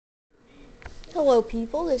Hello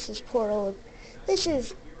people, this is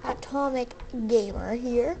Atomic Gamer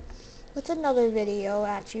here with another video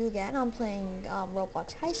at you again. I'm playing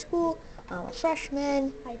Roblox High School. I'm a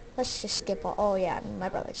freshman. Let's just skip all, oh yeah, my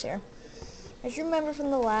brother's here. As you remember from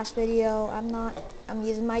the last video, I'm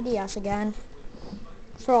using my DS again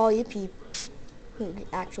for all you peeps who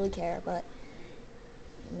actually care, but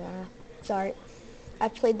nah, sorry.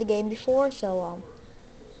 I've played the game before, so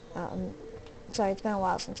sorry, it's been a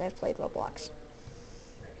while since I've played Roblox.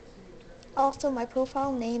 Also, my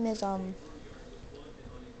profile name is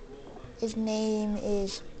his name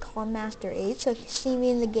is Conmaster8. So if you see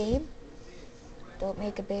me in the game, don't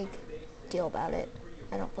make a big deal about it.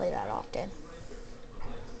 I don't play that often.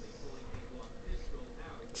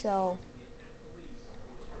 So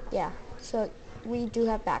yeah, so we do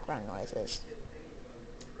have background noises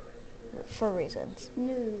for reasons.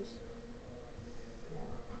 News.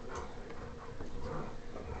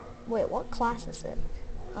 Wait, what class is it?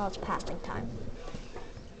 Oh, it's passing time.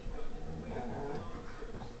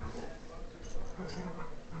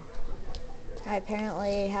 I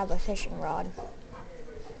apparently have a fishing rod.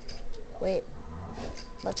 Wait,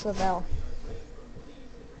 let's rebel.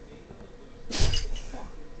 Let's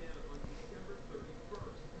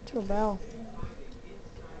rebel.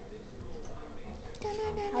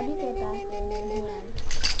 How do you get back in hand?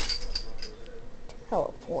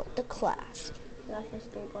 Teleport to class. That's my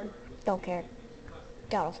skateboard. Don't care.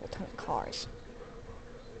 Got a whole ton of cars.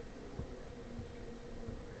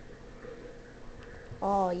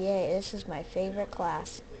 Oh yeah, this is my favorite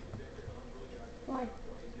class. Why?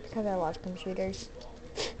 Because I love computers.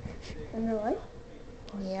 In real life?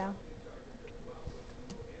 Yeah.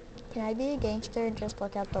 Can I be a gangster and just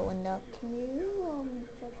look out the window? Can you,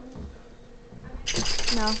 judge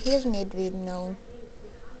me? No, he doesn't need to be known.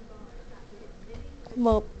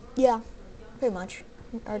 Well, yeah, pretty much.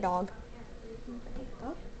 Our dog.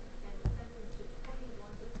 Oh,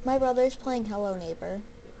 My brother's playing Hello Neighbor.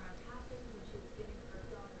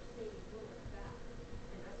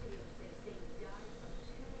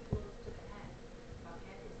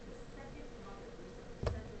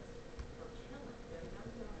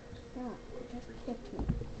 yeah, it just kicked me.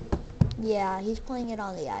 Yeah, he's playing it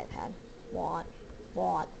on the iPad. What?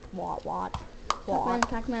 What? Pac-Man,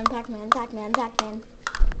 Pac-Man, Pac-Man, Pac-Man, Pac-Man.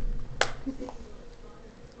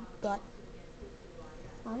 But.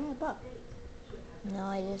 Oh yeah, but. No,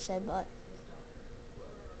 I just said but.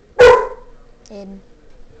 Aiden,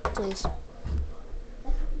 please.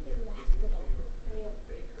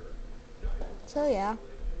 So yeah.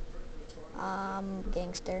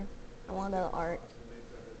 Gangster. I want to go to art.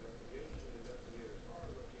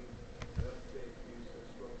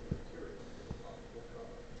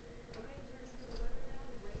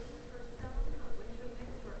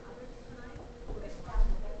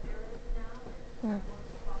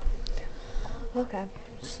 Okay,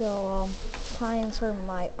 so time for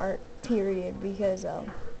my art period because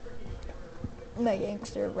my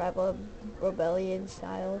gangster rebellion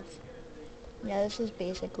styles. Yeah, this is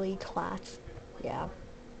basically class. Yeah,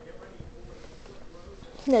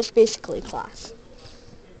 that's basically class.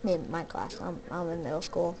 My class. I'm in middle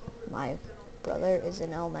school. My brother is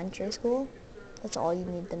in elementary school. That's all you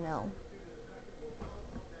need to know.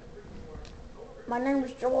 My name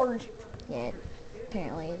is George. Yeah,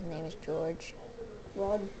 apparently his name is George.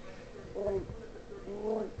 Rod.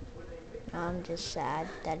 I'm just sad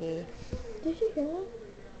that he. Did you hear that?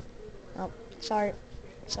 Oh, sorry.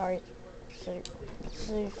 Sorry. Oh,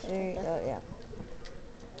 yeah.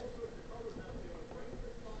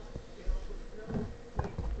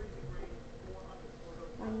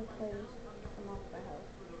 I'm please come off the house.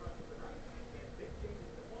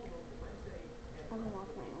 I come off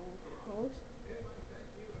my own house.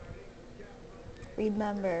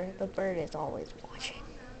 Remember, the bird is always watching.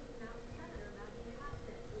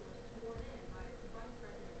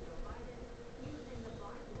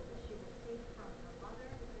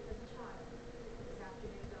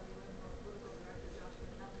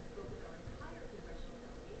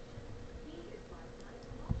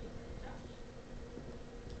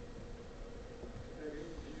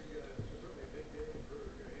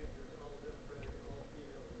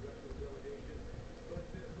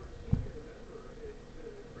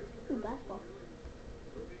 Ooh, basketball.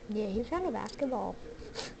 Yeah, he's got a basketball.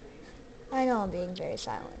 I know I'm being very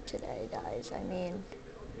silent today, guys. I mean,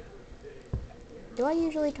 do I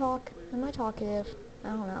usually talk? Am I talkative? I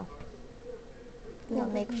don't know. You Yeah,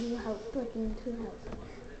 don't make breaking into the house, breaking into the house.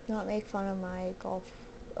 you don't make fun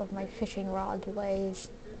of my fishing rod ways.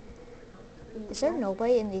 Is there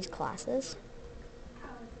nobody in these classes?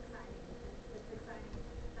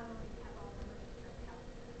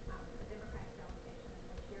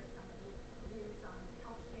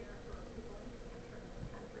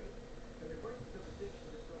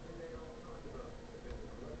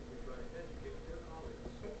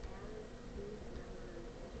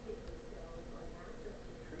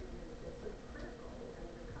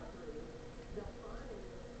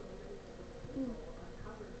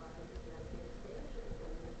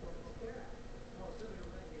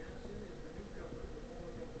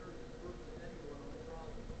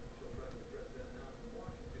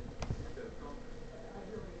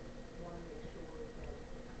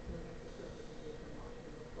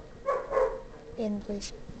 in,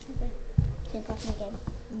 please. Okay. Can't touch my game.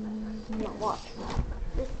 I'm not watch.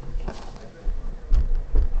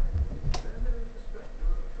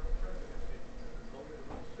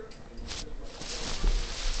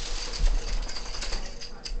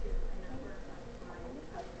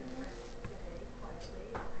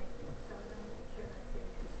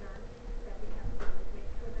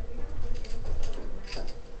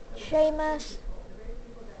 Seamus.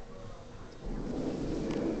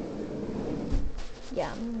 Yeah,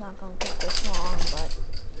 I'm not gonna take this long, but